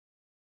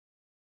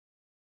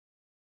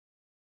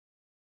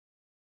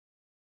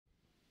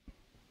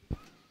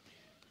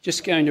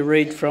Just going to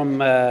read from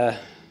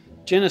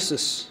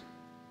Genesis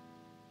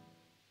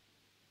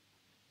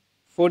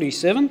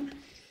 47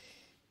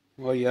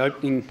 while you're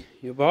opening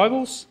your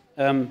Bibles.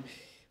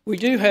 We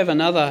do have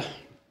another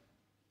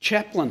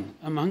chaplain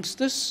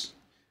amongst us.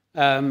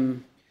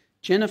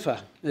 Jennifer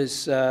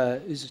is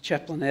a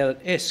chaplain out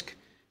at Esk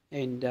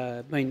and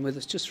been with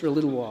us just for a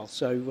little while.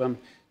 So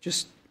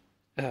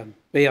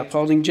be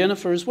upholding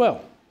Jennifer as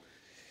well.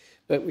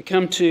 But we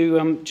come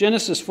to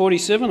Genesis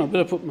 47. I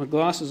better put my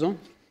glasses on.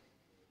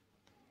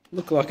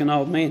 Look like an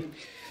old man.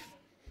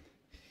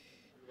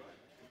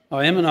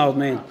 I am an old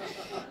man.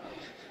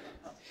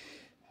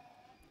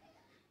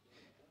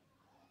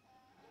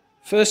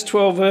 First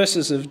 12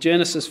 verses of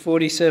Genesis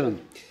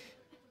 47.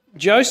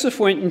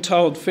 Joseph went and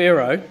told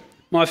Pharaoh,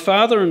 "My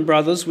father and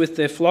brothers with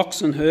their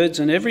flocks and herds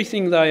and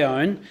everything they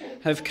own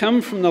have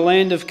come from the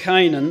land of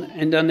Canaan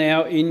and are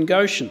now in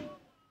Goshen."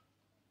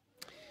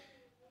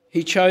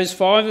 He chose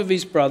 5 of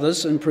his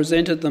brothers and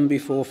presented them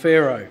before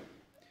Pharaoh.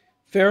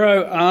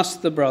 Pharaoh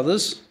asked the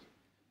brothers,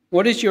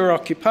 "What is your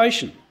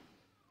occupation?"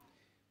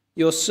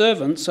 "Your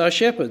servants are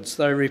shepherds,"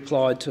 they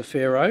replied to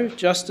Pharaoh,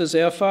 "just as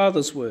our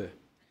fathers were."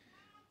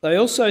 They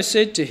also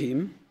said to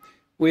him,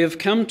 "We have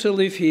come to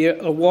live here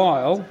a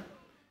while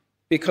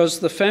because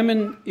the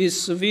famine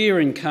is severe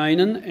in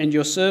Canaan and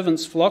your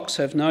servants' flocks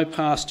have no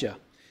pasture.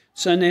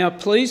 So now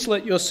please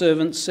let your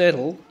servants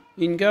settle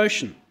in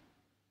Goshen."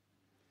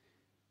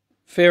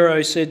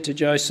 Pharaoh said to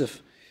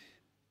Joseph,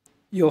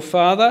 "Your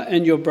father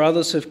and your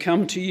brothers have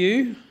come to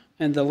you,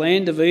 and the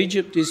land of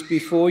Egypt is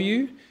before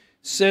you.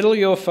 Settle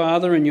your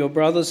father and your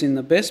brothers in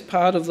the best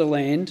part of the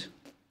land.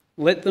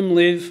 Let them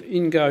live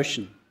in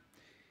Goshen.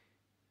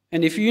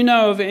 And if you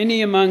know of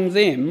any among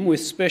them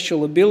with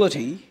special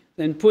ability,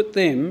 then put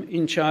them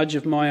in charge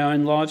of my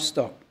own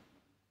livestock."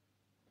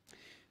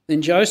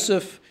 Then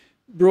Joseph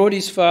brought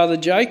his father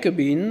Jacob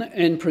in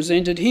and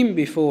presented him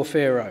before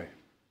Pharaoh.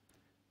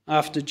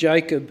 After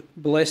Jacob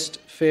blessed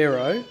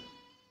Pharaoh,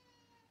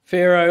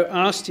 Pharaoh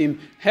asked him,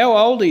 "How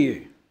old are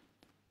you?"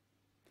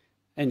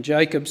 And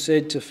Jacob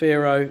said to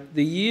Pharaoh,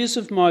 "The years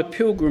of my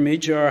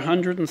pilgrimage are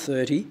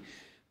 130.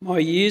 My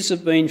years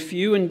have been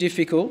few and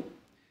difficult,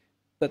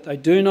 but they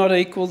do not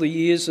equal the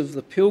years of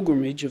the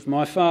pilgrimage of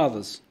my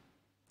fathers."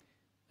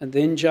 And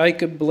then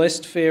Jacob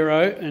blessed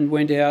Pharaoh and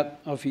went out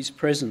of his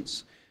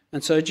presence.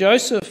 And so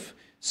Joseph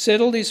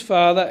settled his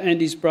father and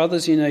his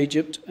brothers in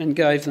Egypt and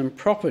gave them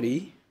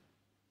property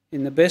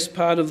in the best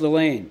part of the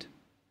land,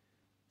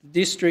 the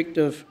district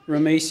of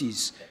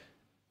Rameses,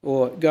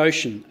 or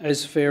Goshen,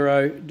 as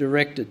Pharaoh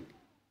directed.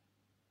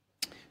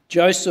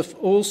 Joseph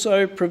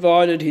also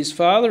provided his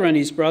father and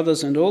his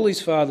brothers and all his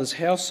father's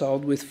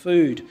household with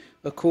food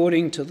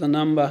according to the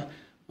number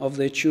of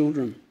their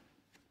children.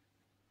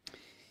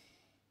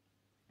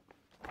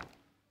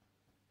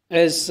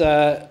 As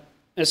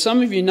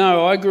some of you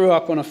know, I grew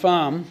up on a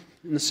farm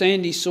in the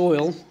sandy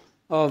soil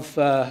of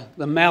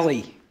the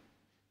Mallee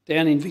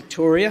down in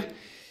Victoria.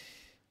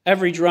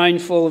 Average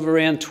rainfall of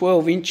around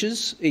 12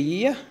 inches a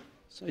year,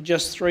 so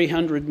just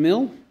 300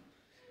 mil.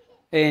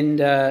 And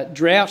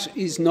drought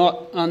is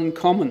not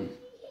uncommon.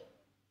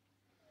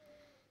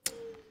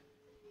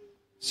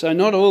 So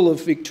not all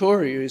of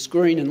Victoria is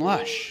green and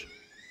lush.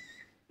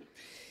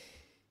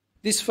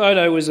 This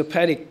photo was a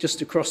paddock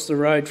just across the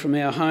road from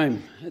our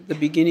home at the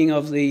beginning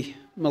of the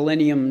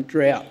millennium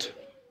drought.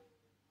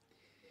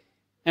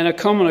 And a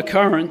common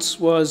occurrence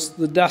was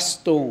the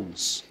dust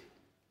storms.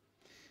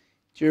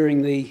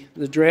 During the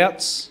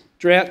droughts,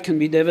 drought can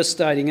be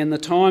devastating, and the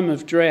time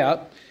of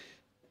drought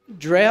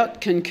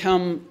can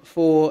come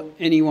for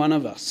any one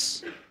of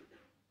us.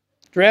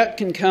 Drought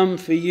can come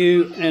for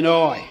you and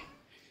I.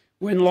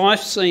 When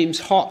life seems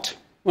hot,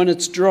 when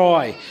it's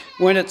dry,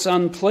 when it's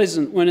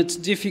unpleasant, when it's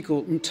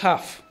difficult and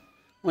tough,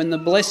 when the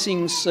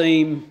blessings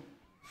seem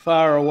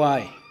far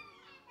away.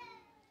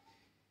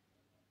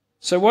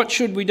 So what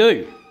should we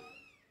do?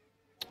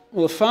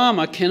 Well, a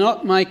farmer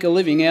cannot make a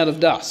living out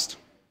of dust.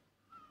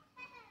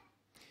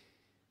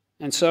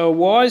 And so a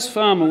wise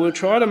farmer will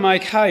try to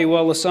make hay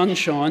while the sun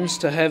shines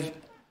to have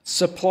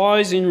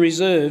supplies in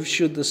reserve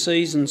should the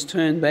seasons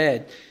turn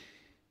bad.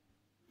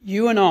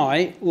 You and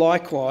I,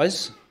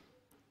 likewise,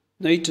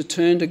 need to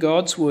turn to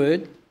God's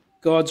word,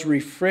 God's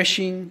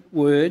refreshing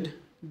word,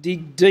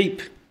 dig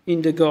deep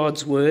into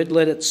God's word,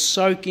 let it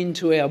soak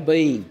into our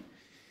being.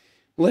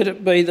 Let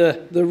it be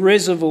the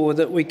reservoir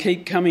that we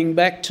keep coming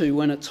back to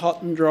when it's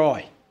hot and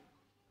dry.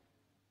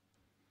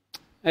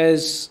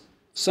 As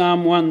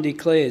Psalm 1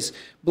 declares,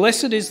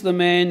 "Blessed is the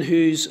man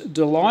whose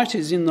delight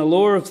is in the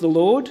law of the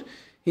Lord.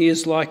 He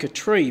is like a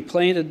tree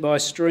planted by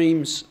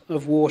streams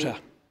of water."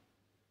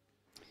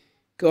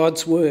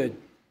 God's word.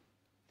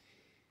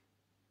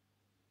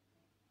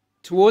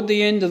 Toward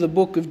the end of the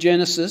book of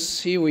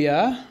Genesis, here we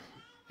are,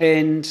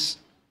 and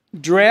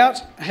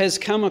drought has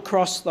come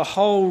across the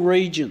whole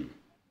region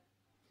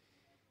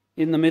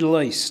in the Middle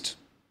East.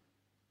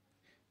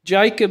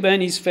 Jacob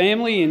and his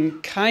family in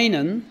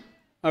Canaan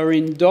are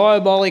in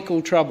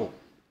diabolical trouble.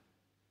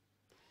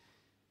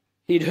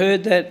 He'd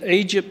heard that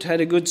Egypt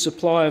had a good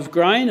supply of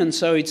grain, and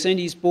so he'd sent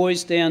his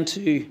boys down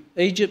to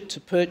Egypt to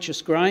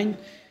purchase grain,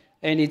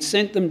 and he'd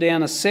sent them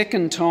down a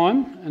second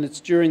time, and it's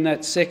during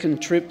that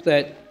second trip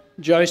that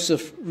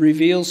Joseph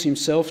reveals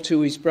himself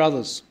to his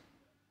brothers.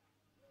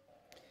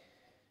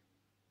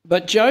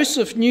 But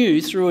Joseph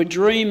knew through a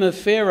dream of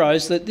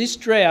Pharaoh's that this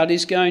drought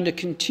is going to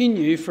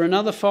continue for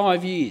another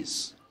 5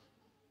 years.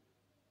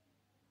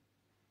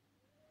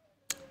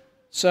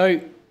 So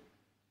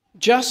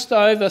just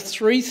over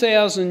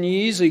 3,000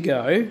 years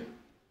ago,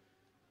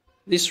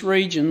 this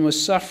region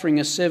was suffering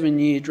a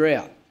 7-year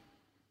drought.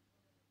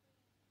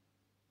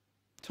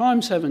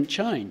 Times haven't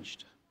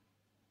changed.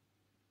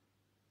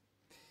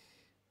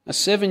 A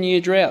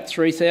 7-year drought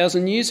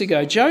 3,000 years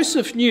ago.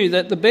 Joseph knew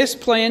that the best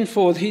plan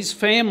for his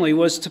family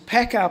was to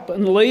pack up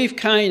and leave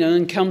Canaan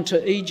and come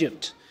to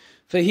Egypt,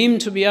 for him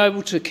to be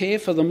able to care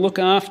for them, look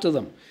after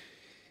them.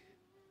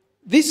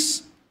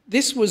 This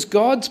was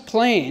God's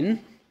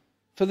plan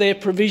for their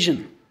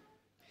provision.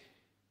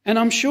 And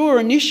I'm sure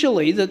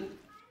initially that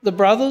the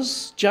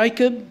brothers,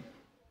 Jacob,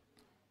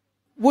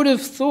 would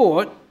have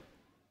thought,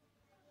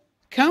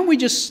 can't we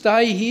just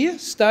stay here,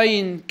 stay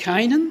in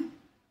Canaan?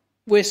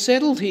 We're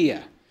settled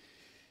here.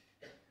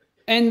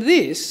 And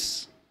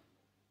this,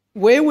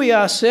 where we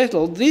are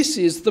settled, this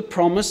is the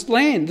promised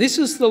land. This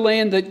is the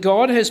land that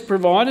God has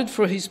provided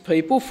for his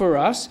people, for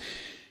us.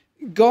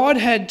 God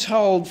had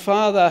told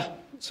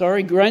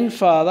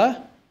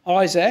grandfather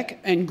Isaac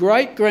and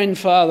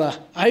great-grandfather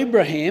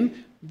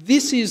Abraham,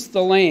 this is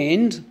the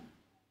land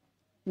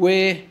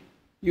where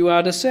you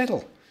are to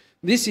settle.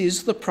 This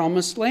is the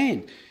promised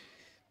land.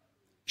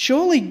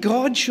 Surely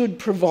God should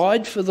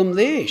provide for them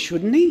there,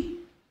 shouldn't he?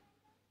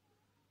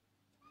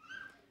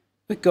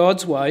 But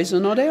God's ways are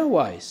not our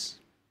ways.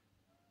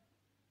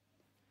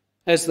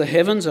 As the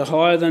heavens are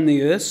higher than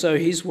the earth, so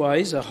his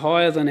ways are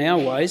higher than our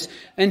ways,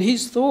 and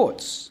his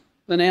thoughts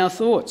than our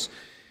thoughts.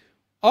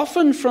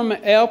 Often from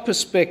our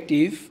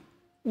perspective,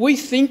 we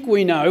think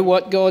we know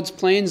what God's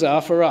plans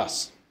are for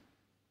us.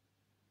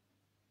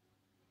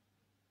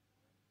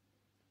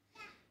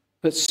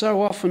 But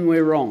so often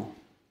we're wrong.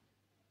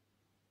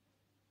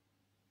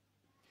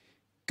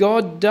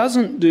 God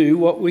doesn't do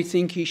what we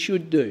think he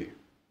should do.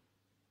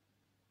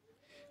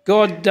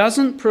 God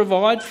doesn't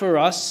provide for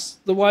us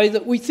the way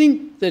that we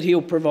think that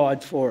he'll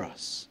provide for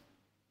us.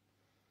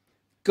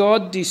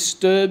 God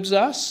disturbs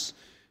us.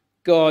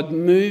 God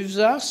moves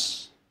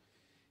us.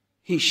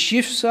 He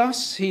shifts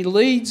us. He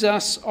leads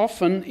us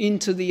often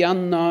into the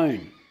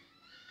unknown.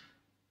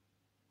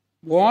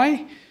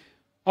 Why?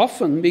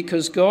 Often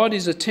because God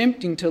is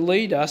attempting to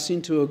lead us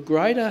into a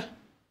greater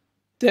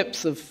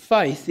depth of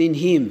faith in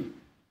him,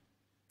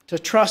 to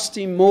trust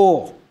him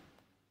more.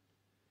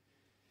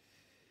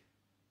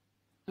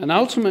 And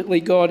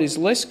ultimately, God is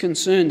less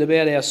concerned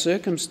about our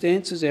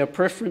circumstances, our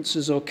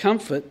preferences or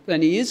comfort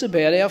than he is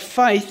about our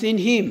faith in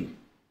him.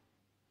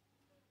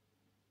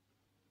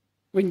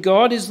 When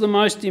God is the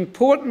most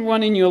important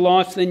one in your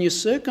life, then your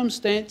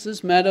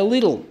circumstances matter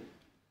little.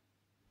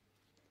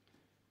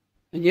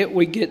 And yet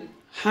we get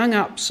hung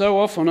up so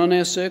often on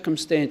our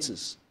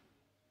circumstances,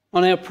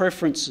 on our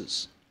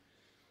preferences.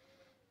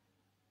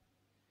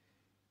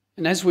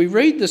 And as we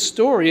read the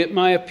story, it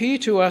may appear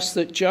to us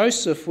that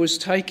Joseph was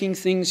taking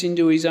things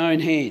into his own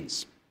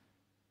hands.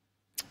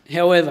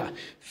 However,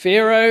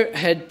 Pharaoh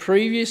had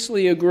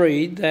previously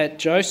agreed that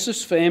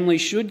Joseph's family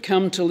should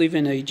come to live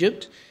in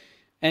Egypt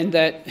and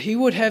that he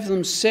would have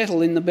them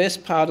settle in the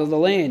best part of the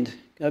land.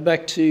 Go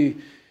back to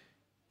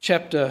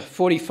chapter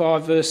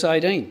 45, verse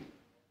 18.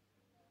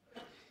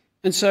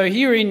 And so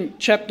here in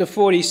chapter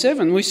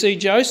 47, we see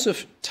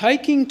Joseph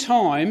taking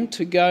time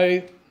to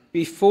go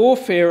before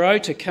Pharaoh,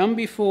 to come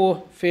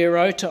before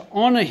Pharaoh, to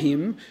honour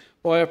him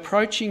by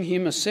approaching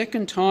him a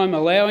second time,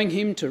 allowing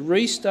him to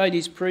restate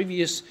his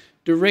previous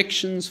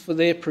directions for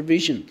their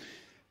provision.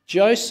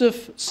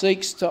 Joseph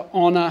seeks to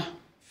honour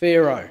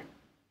Pharaoh.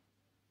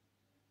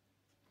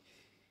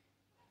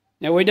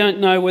 Now, we don't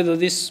know whether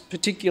this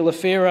particular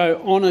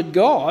Pharaoh honoured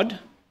God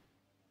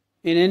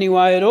in any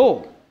way at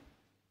all.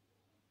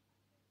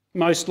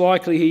 Most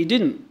likely he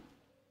didn't.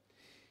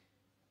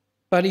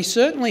 But he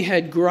certainly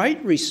had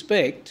great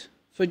respect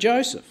for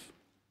Joseph.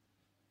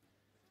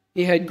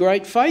 He had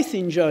great faith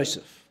in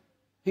Joseph.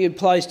 He had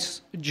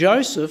placed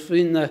Joseph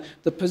in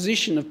the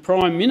position of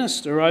prime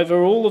minister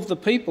over all of the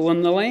people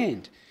in the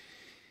land.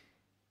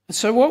 And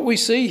so what we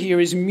see here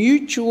is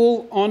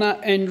mutual honour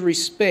and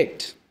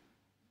respect.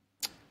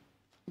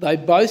 They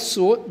both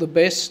sought the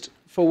best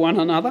for one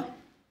another,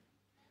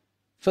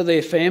 for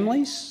their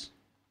families,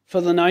 for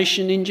the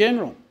nation in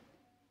general.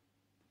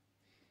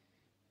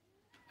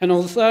 And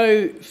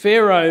although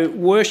Pharaoh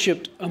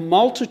worshipped a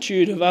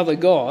multitude of other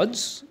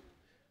gods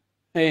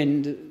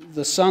and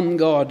the sun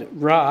god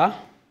Ra,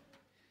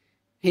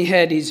 he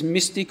had his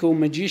mystical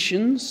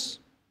magicians.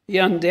 He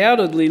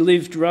undoubtedly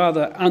lived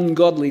rather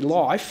ungodly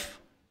life.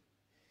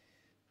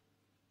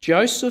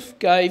 Joseph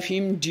gave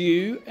him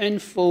due and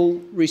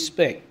full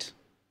respect.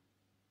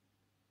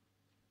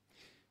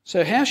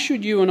 So how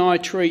should you and I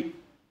treat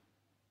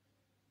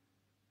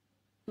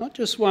not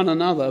just one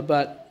another,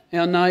 but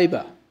our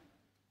neighbour,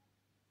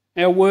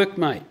 our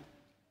workmate,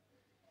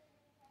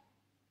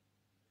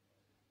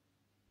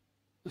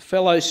 the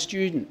fellow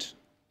student,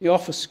 the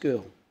office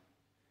girl.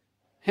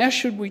 How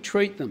should we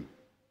treat them?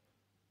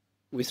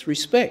 With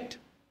respect.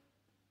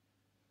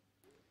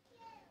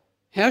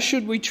 How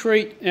should we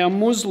treat our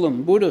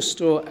Muslim, Buddhist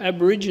or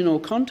Aboriginal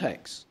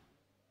contacts?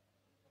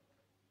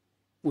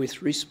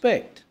 With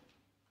respect.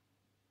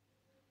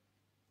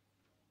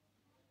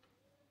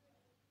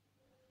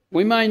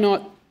 We may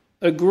not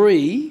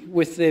agree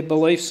with their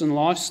beliefs and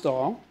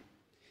lifestyle,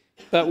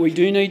 but we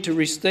do need to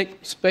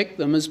respect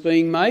them as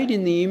being made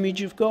in the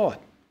image of God.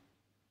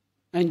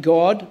 And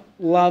God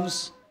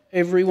loves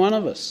every one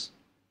of us.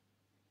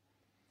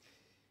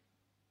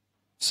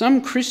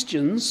 Some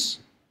Christians,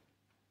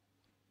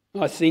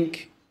 I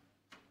think,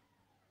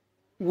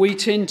 we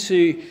tend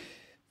to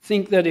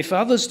think that if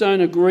others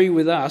don't agree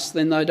with us,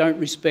 then they don't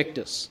respect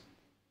us.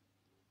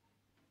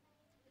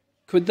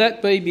 Could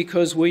that be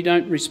because we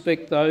don't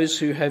respect those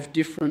who have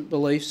different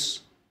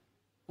beliefs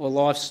or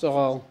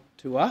lifestyle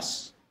to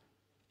us?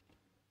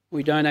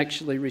 We don't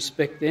actually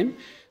respect them.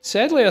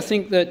 Sadly, I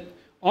think that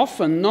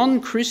often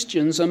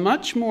non-Christians are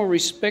much more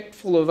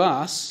respectful of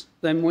us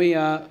than we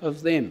are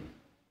of them.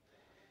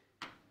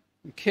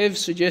 Kev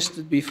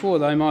suggested before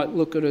they might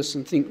look at us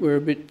and think we're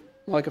a bit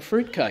like a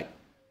fruitcake.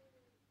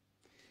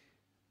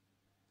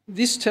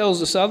 This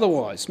tells us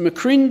otherwise.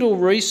 McCrindle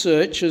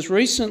research has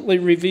recently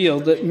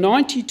revealed that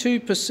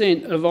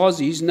 92% of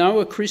Aussies know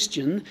a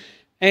Christian,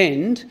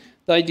 and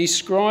they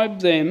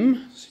describe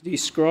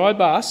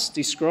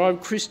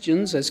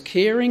Christians as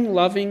caring,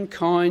 loving,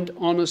 kind,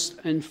 honest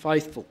and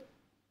faithful.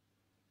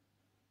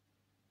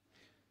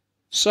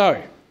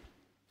 So,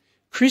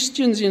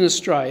 Christians in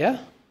Australia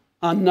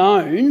are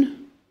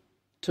known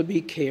to be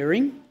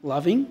caring,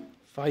 loving,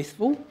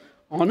 faithful,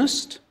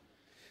 honest.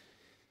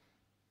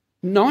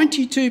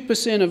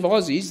 92% of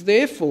Aussies,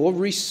 therefore,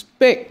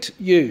 respect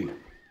you.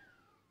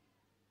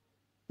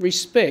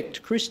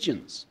 Respect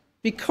Christians.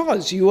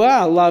 Because you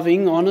are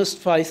loving, honest,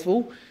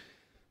 faithful.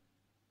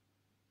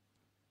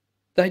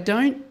 They're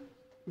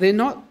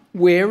not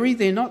wary,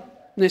 they're not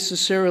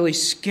necessarily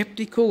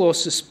sceptical or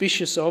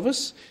suspicious of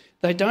us.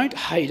 They don't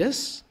hate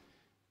us.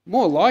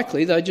 More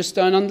likely, they just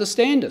don't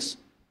understand us.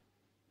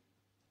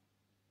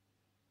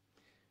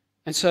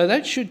 And so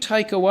that should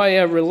take away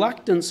our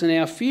reluctance and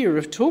our fear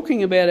of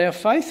talking about our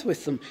faith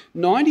with them.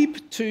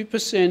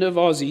 92% of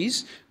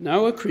Aussies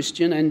know a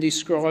Christian and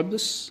describe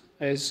us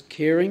as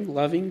caring,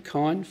 loving,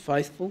 kind,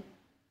 faithful,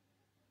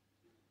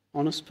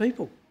 honest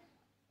people.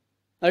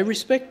 They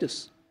respect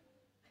us.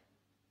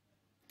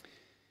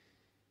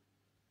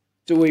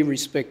 Do we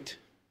respect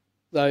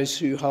those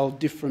who hold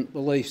different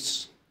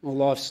beliefs or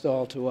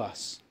lifestyle to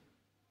us?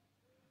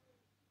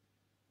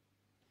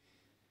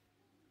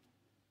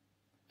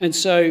 And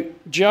so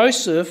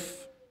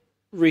Joseph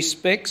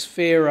respects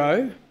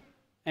Pharaoh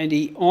and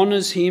he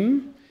honours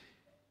him.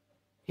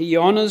 He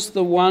honours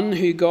the one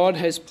who God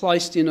has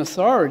placed in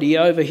authority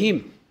over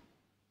him.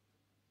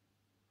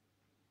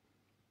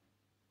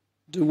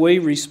 Do we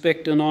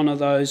respect and honour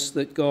those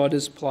that God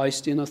has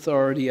placed in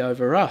authority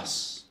over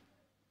us?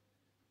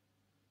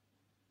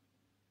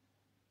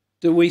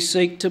 Do we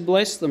seek to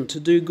bless them, to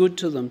do good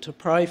to them, to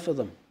pray for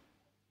them?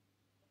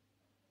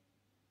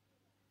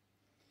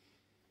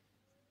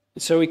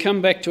 So we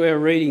come back to our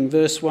reading,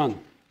 verse 1.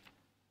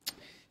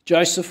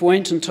 Joseph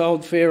went and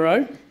told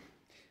Pharaoh,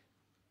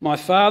 "My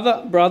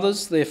father,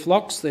 brothers, their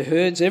flocks, their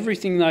herds,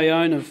 everything they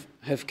own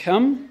have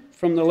come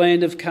from the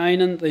land of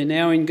Canaan. They're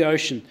now in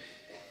Goshen."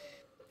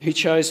 He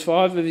chose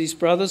 5 of his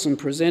brothers and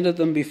presented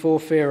them before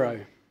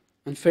Pharaoh.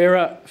 And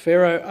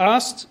Pharaoh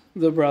asked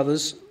the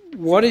brothers,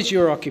 "What is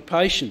your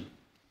occupation?"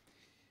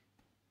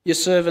 "Your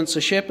servants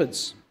are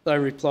shepherds," they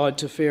replied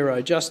to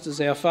Pharaoh, "just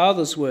as our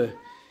fathers were."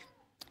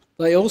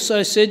 They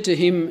also said to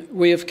him,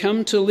 "We have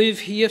come to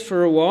live here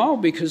for a while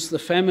because the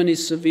famine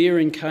is severe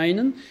in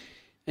Canaan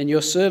and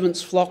your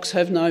servants' flocks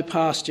have no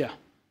pasture.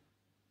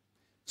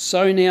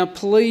 So now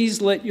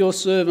please let your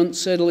servants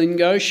settle in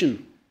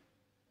Goshen."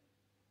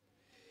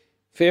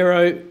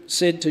 Pharaoh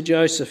said to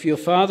Joseph, "Your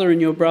father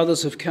and your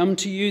brothers have come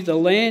to you. The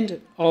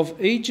land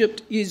of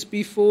Egypt is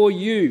before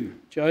you.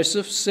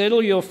 Joseph,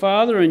 settle your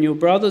father and your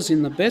brothers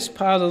in the best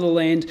part of the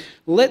land.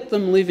 Let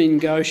them live in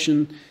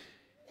Goshen.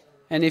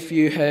 And if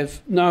you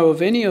know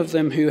of any of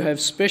them who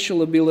have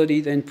special ability,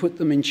 then put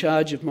them in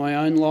charge of my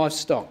own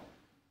livestock."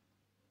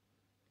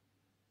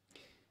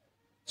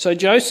 So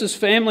Joseph's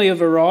family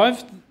have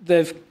arrived.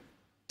 They've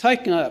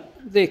taken up,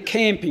 they're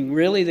camping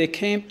really. They're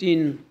camped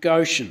in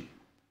Goshen.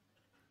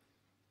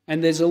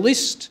 And there's a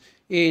list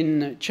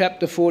in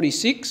chapter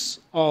 46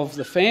 of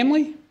the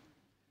family,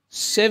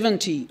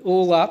 70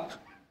 all up,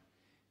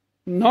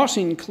 not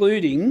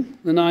including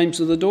the names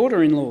of the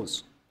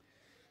daughter-in-laws.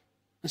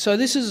 So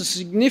this is a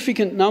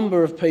significant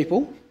number of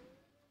people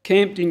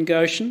camped in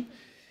Goshen.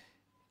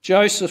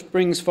 Joseph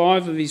brings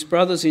 5 of his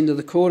brothers into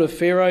the court of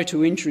Pharaoh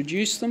to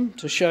introduce them,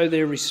 to show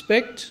their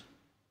respect,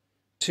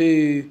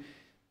 to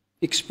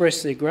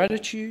express their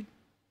gratitude.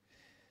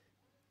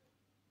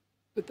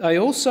 But they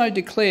also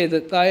declare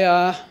that they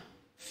are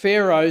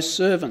Pharaoh's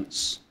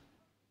servants.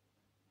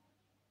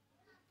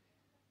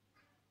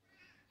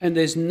 And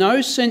there's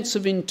no sense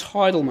of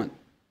entitlement.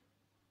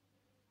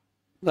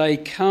 They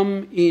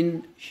come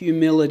in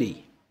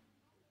humility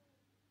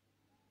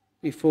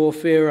before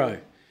Pharaoh.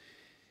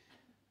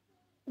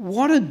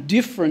 What a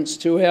difference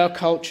to our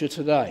culture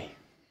today.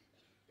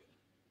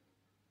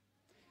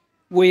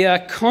 We are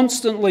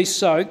constantly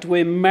soaked,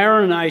 we're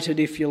marinated,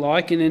 if you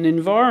like, in an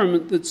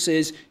environment that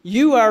says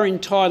you are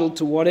entitled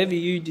to whatever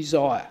you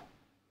desire.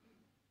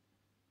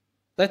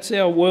 That's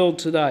our world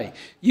today.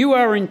 You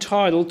are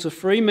entitled to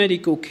free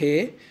medical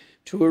care,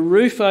 to a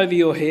roof over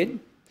your head,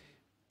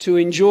 to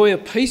enjoy a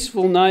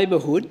peaceful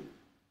neighbourhood,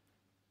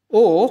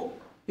 or,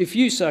 if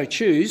you so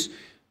choose,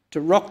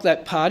 to rock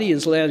that party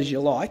as loud as you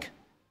like.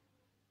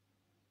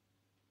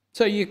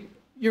 So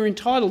you're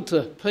entitled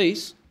to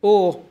peace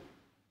or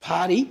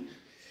party.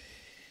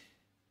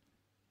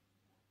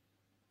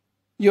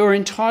 You're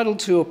entitled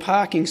to a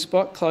parking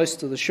spot close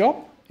to the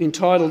shop,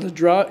 entitled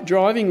to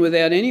driving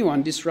without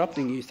anyone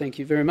disrupting you, thank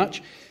you very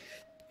much,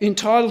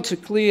 entitled to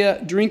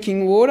clear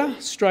drinking water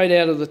straight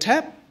out of the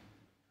tap.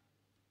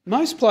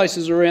 Most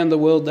places around the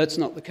world that's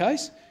not the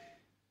case.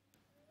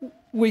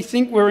 We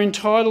think we're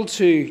entitled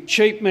to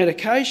cheap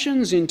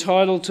medications,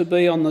 entitled to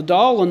be on the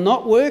dole and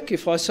not work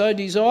if I so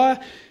desire.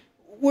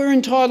 We're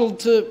entitled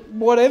to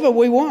whatever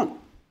we want.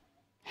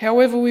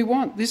 However we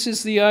want. This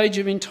is the age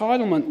of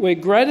entitlement where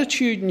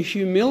gratitude and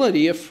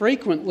humility are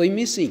frequently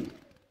missing.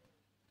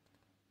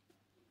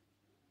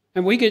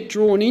 And we get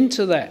drawn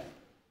into that.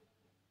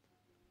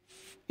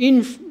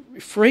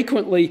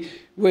 Frequently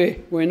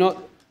we're not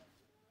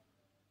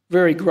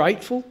very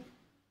grateful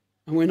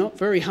and we're not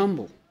very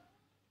humble.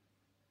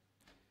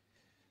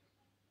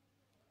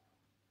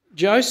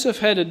 Joseph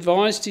had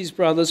advised his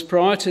brothers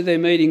prior to their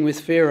meeting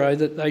with Pharaoh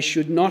that they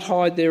should not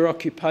hide their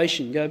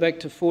occupation. Go back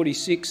to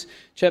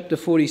chapter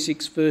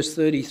 46, verse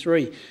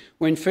 33.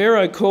 When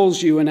Pharaoh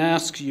calls you and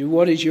asks you,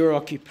 what is your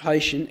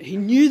occupation? He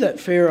knew that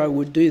Pharaoh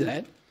would do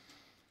that.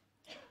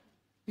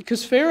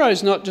 Because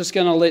Pharaoh's not just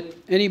going to let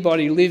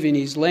anybody live in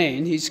his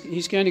land.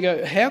 He's going to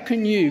go, how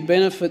can you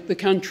benefit the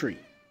country?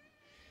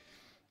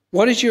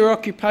 What is your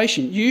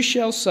occupation? You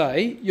shall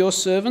say, your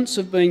servants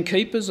have been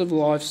keepers of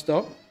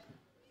livestock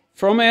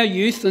from our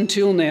youth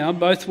until now,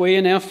 both we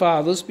and our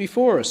fathers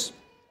before us.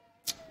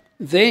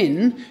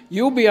 Then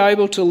you'll be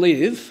able to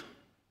live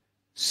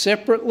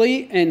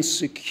separately and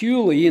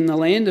securely in the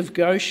land of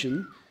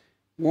Goshen.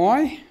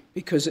 Why?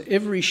 Because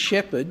every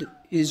shepherd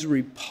is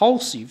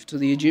repulsive to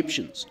the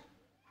Egyptians.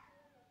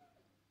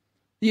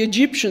 The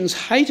Egyptians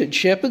hated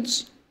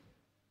shepherds.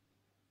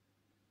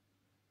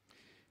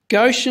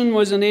 Goshen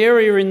was an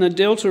area in the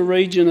delta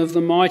region of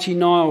the mighty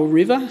Nile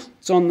River.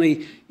 It's on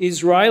the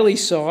Israeli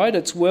side,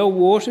 it's well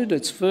watered,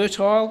 it's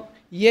fertile,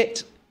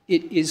 yet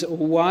it is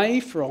away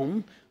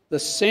from the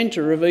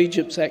centre of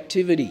Egypt's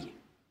activity.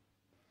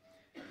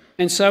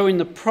 And so in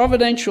the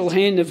providential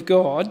hand of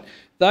God,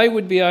 they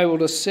would be able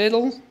to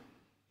settle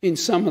in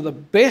some of the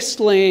best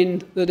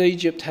land that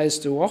Egypt has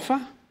to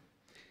offer,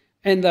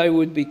 and they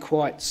would be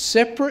quite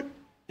separate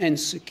and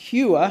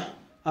secure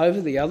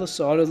over the other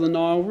side of the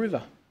Nile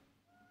River.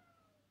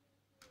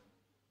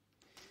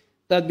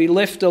 They'd be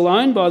left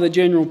alone by the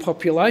general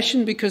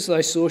population because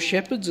they saw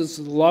shepherds as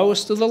the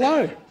lowest of the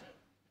low.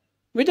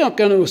 We're not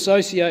going to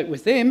associate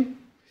with them.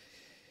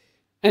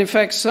 And in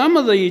fact, some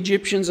of the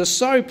Egyptians are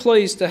so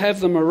pleased to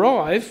have them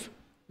arrive.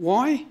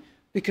 Why?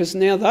 Because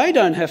now they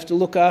don't have to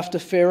look after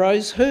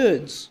Pharaoh's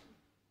herds.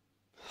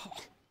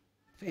 Oh,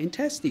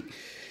 fantastic.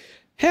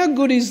 How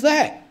good is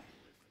that?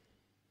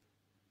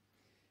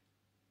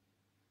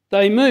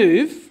 They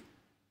move,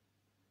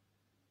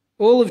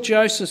 all of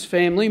Joseph's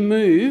family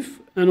move,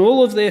 and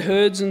all of their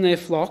herds and their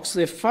flocks,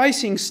 they're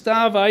facing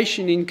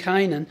starvation in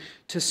Canaan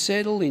to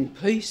settle in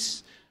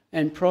peace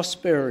and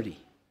prosperity.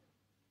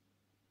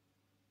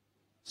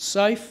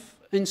 Safe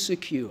and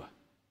secure.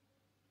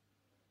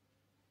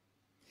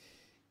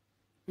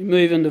 We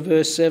move into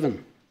verse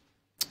 7.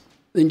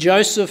 Then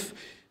Joseph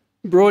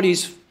brought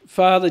his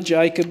father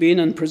Jacob in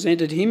and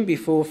presented him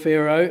before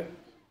Pharaoh.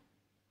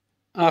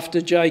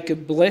 After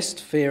Jacob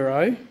blessed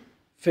Pharaoh,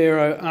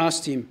 Pharaoh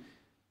asked him,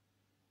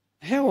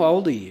 "How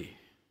old are you?"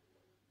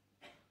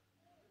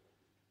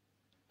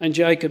 And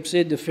Jacob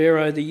said to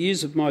Pharaoh, "The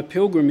years of my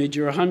pilgrimage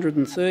are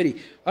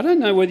 130. I don't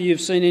know whether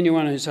you've seen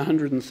anyone who's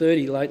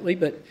 130 lately,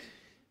 but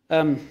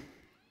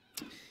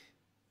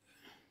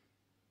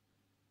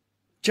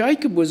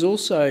Jacob was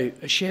also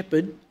a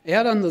shepherd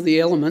out under the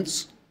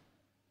elements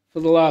for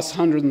the last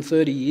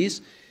 130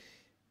 years.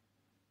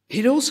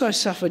 He'd also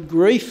suffered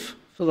grief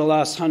for the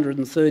last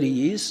 130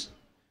 years.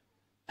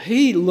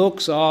 He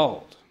looks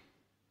old.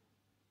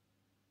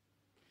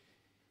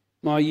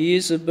 My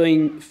years have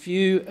been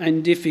few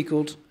and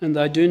difficult, and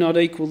they do not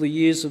equal the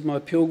years of my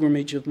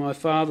pilgrimage of my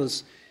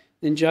fathers."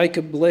 Then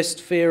Jacob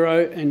blessed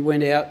Pharaoh and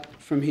went out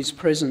from his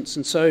presence.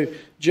 And so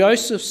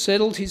Joseph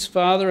settled his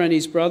father and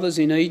his brothers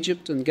in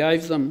Egypt and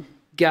gave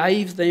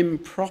them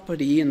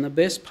property in the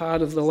best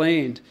part of the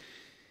land.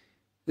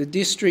 the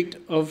district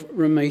of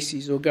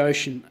Rameses or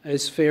Goshen,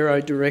 as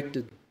Pharaoh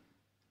directed.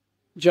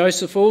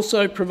 Joseph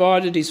also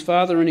provided his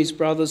father and his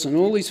brothers and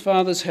all his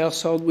father's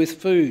household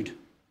with food,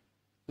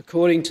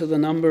 according to the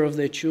number of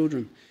their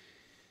children.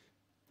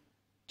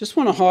 Just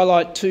want to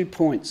highlight 2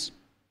 points.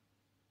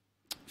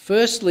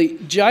 Firstly,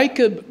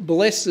 Jacob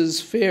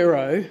blesses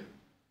Pharaoh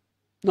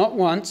not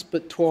once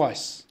but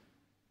twice.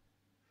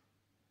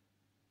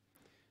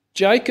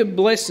 Jacob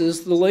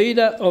blesses the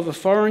leader of a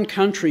foreign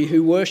country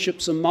who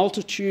worships a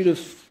multitude of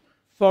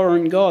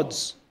foreign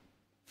gods,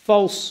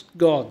 false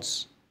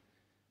gods.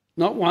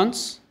 Not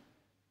once,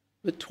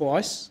 but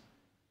twice.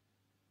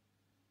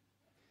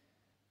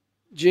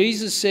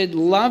 Jesus said,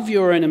 love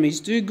your enemies,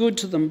 do good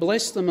to them,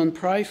 bless them and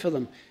pray for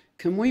them.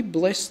 Can we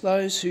bless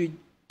those who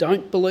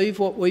don't believe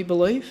what we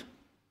believe?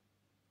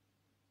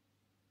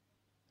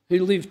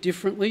 Who live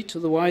differently to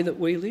the way that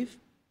we live?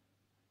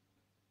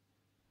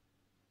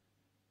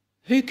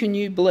 Who can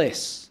you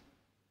bless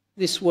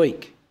this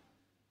week?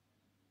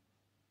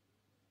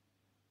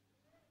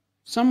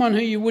 Someone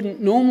who you wouldn't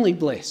normally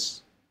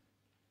bless.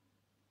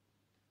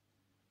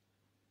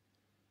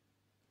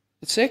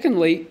 But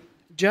secondly,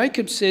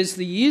 Jacob says,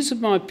 the years of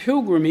my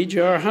pilgrimage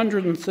are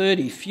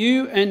 130.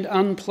 Few and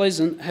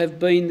unpleasant have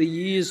been the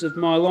years of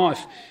my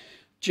life.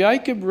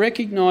 Jacob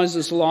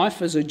recognises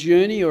life as a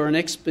journey or an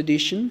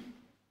expedition,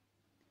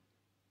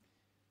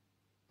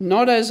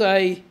 not as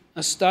a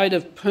state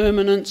of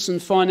permanence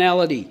and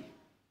finality.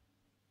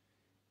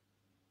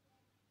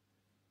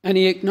 And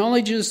he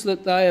acknowledges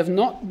that they have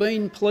not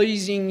been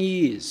pleasing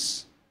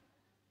years.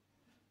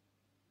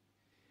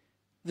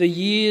 The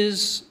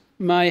years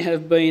may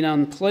have been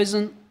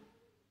unpleasant,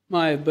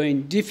 may have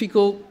been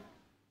difficult,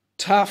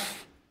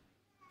 tough,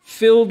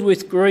 filled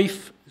with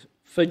grief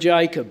for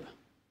Jacob.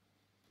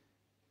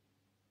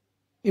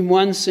 In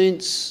one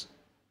sense,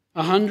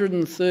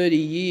 130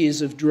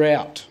 years of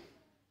drought.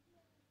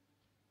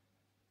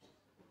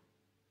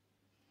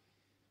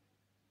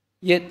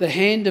 Yet the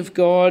hand of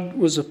God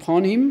was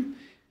upon him,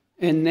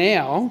 and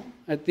now,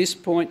 at this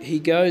point, he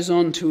goes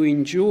on to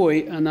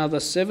enjoy another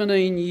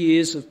 17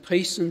 years of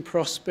peace and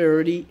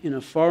prosperity in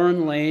a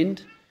foreign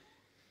land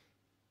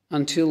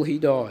until he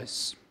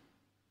dies.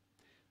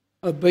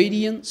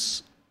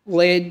 Obedience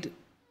led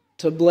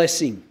to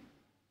blessing.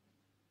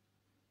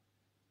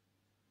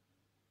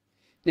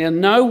 Now,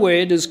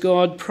 nowhere does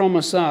God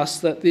promise us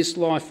that this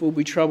life will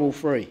be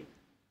trouble-free.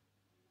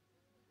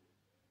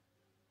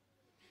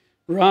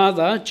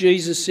 Rather,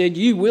 Jesus said,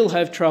 you will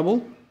have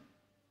trouble,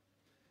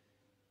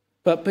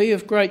 but be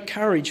of great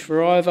courage,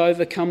 for I have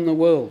overcome the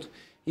world.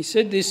 He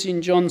said this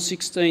in John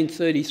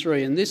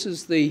 16:33, and this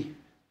is the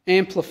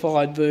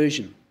amplified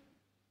version.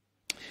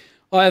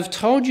 I have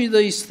told you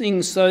these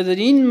things so that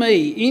in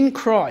me, in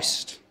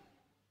Christ,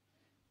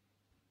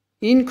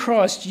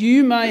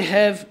 you may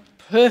have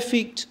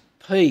perfect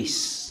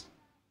peace.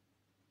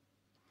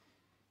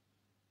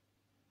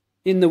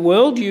 In the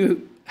world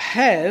you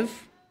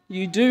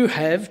do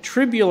have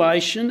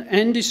tribulation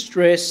and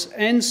distress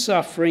and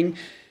suffering,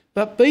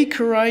 but be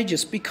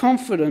courageous, be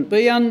confident,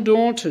 be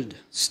undaunted,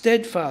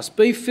 steadfast,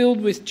 be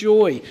filled with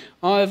joy.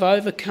 I have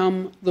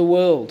overcome the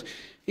world.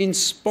 In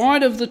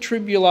spite of the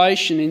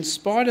tribulation, in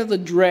spite of the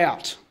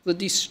drought, the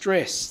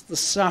distress, the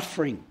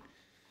suffering,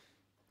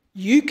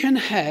 you can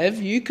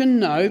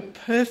know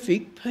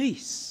perfect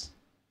peace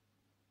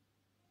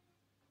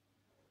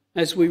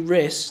as we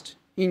rest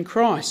in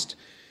Christ.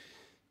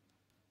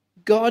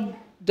 God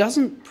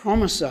doesn't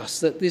promise us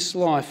that this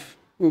life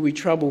will be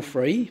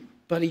trouble-free,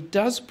 but he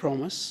does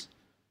promise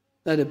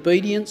that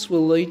obedience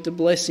will lead to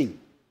blessing.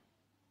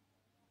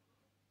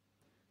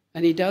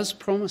 And he does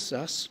promise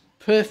us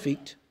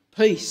perfect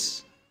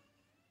peace.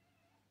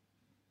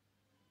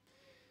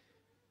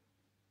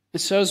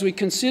 And so as we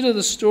consider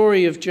the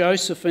story of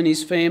Joseph and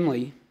his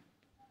family,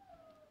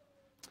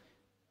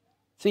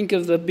 think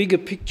of the bigger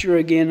picture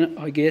again,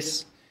 I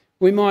guess.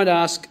 We might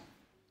ask,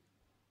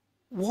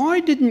 why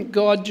didn't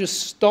God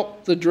just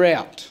stop the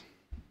drought?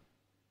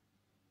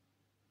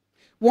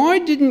 Why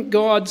didn't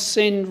God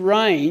send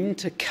rain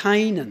to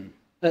Canaan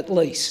at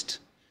least,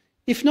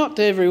 if not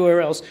to everywhere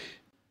else?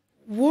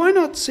 Why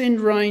not send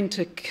rain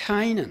to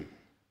Canaan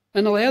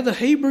and allow the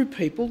Hebrew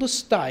people to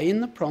stay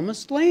in the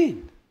promised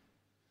land?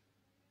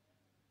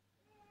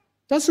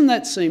 Doesn't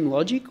that seem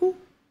logical?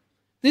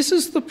 This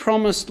is the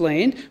promised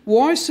land.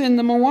 Why send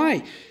them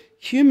away?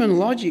 Human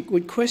logic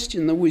would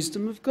question the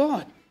wisdom of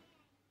God.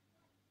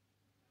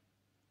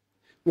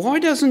 Why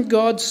doesn't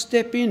God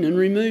step in and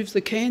remove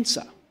the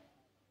cancer?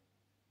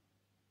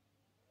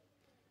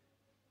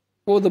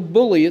 Or the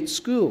bully at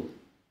school?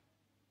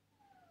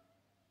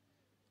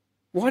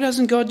 Why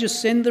doesn't God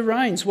just send the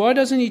rains? Why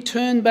doesn't he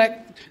turn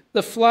back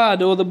the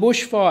flood or the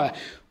bushfire?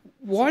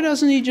 Why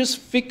doesn't he just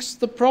fix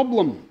the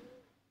problem?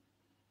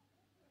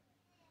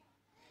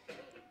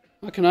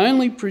 I can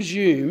only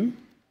presume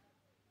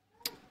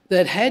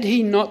that had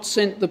he not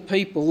sent the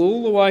people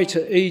all the way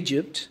to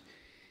Egypt,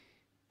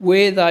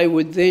 where they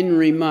would then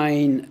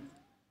remain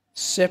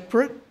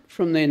separate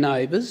from their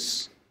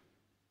neighbours,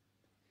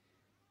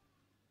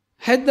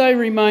 Had they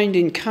remained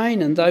in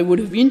Canaan, they would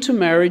have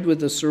intermarried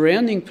with the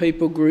surrounding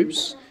people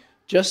groups,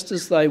 just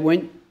as they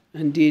went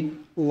and did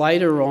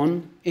later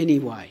on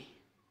anyway.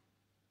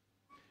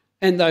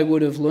 And they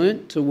would have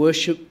learnt to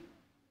worship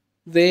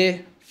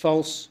their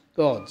false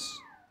gods.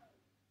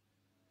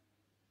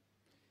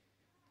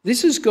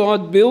 This is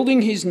God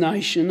building his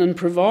nation and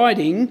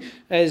providing,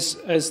 as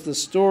the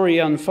story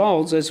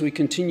unfolds, as we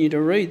continue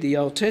to read the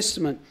Old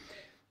Testament,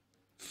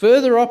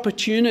 further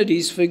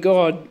opportunities for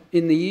God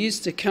in the years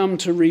to come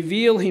to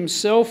reveal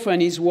himself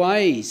and his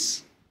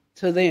ways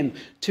to them,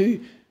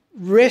 to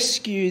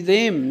rescue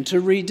them, to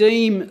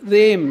redeem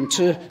them,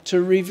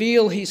 to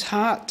reveal his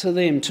heart to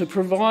them, to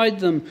provide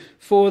them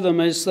for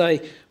them as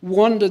they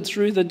wandered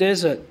through the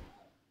desert,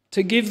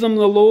 to give them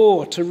the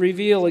law, to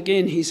reveal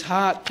again his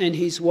heart and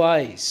his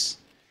ways.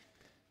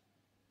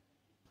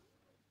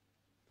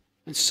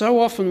 And so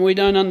often we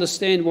don't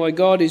understand why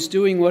God is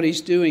doing what he's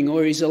doing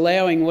or he's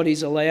allowing what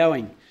he's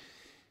allowing.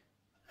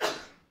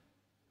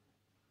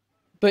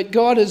 But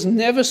God has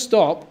never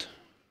stopped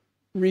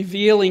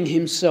revealing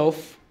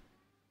himself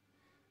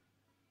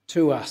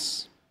to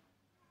us,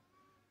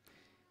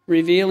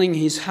 revealing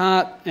his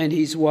heart and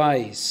his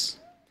ways.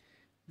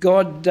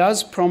 God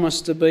does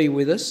promise to be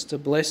with us, to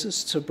bless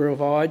us, to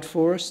provide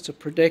for us, to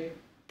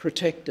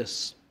protect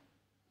us.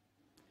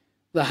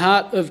 The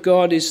heart of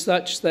God is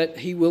such that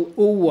he will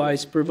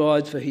always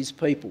provide for his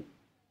people.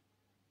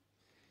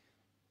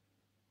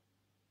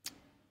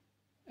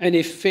 And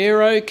if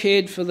Pharaoh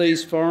cared for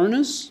these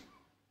foreigners,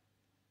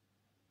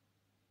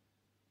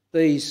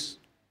 these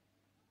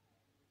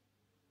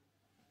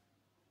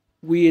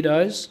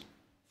weirdos,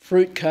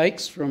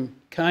 fruitcakes from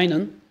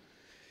Canaan,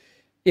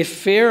 if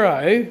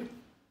Pharaoh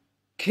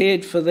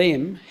cared for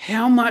them,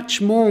 how much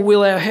more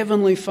will our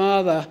Heavenly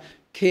Father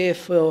care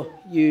for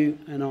you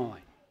and I,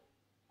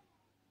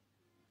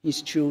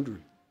 his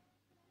children?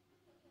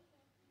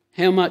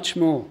 How much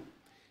more?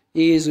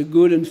 He is a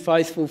good and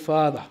faithful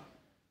Father.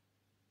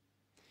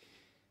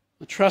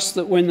 I trust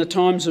that when the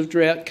times of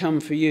drought come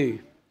for you,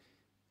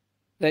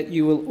 that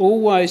you will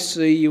always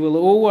see, you will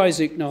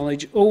always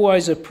acknowledge,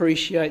 always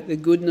appreciate the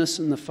goodness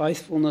and the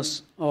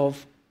faithfulness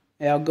of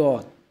our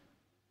God.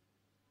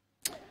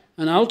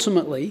 And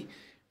ultimately,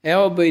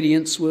 our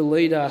obedience will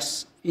lead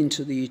us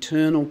into the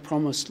eternal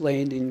promised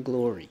land in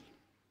glory.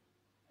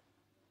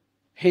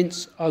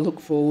 Hence, I look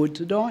forward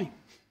to dying.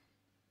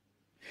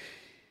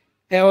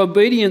 Our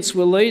obedience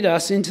will lead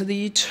us into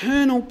the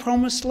eternal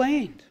promised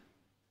land.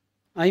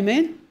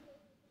 Amen?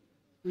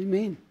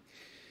 Amen.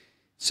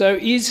 So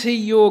is he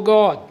your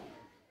God?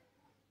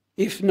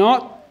 If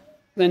not,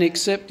 then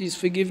accept his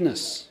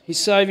forgiveness, his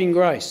saving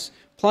grace.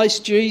 Place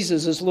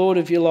Jesus as Lord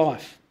of your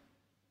life.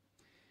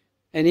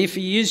 And if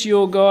he is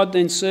your God,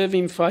 then serve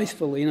him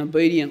faithfully and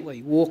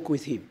obediently. Walk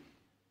with him.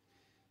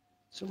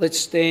 So let's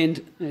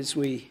stand as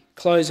we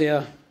close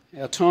our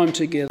time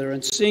together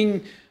and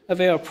sing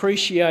of our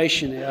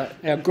appreciation,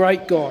 our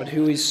great God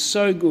who is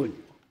so good,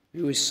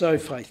 who is so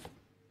faithful.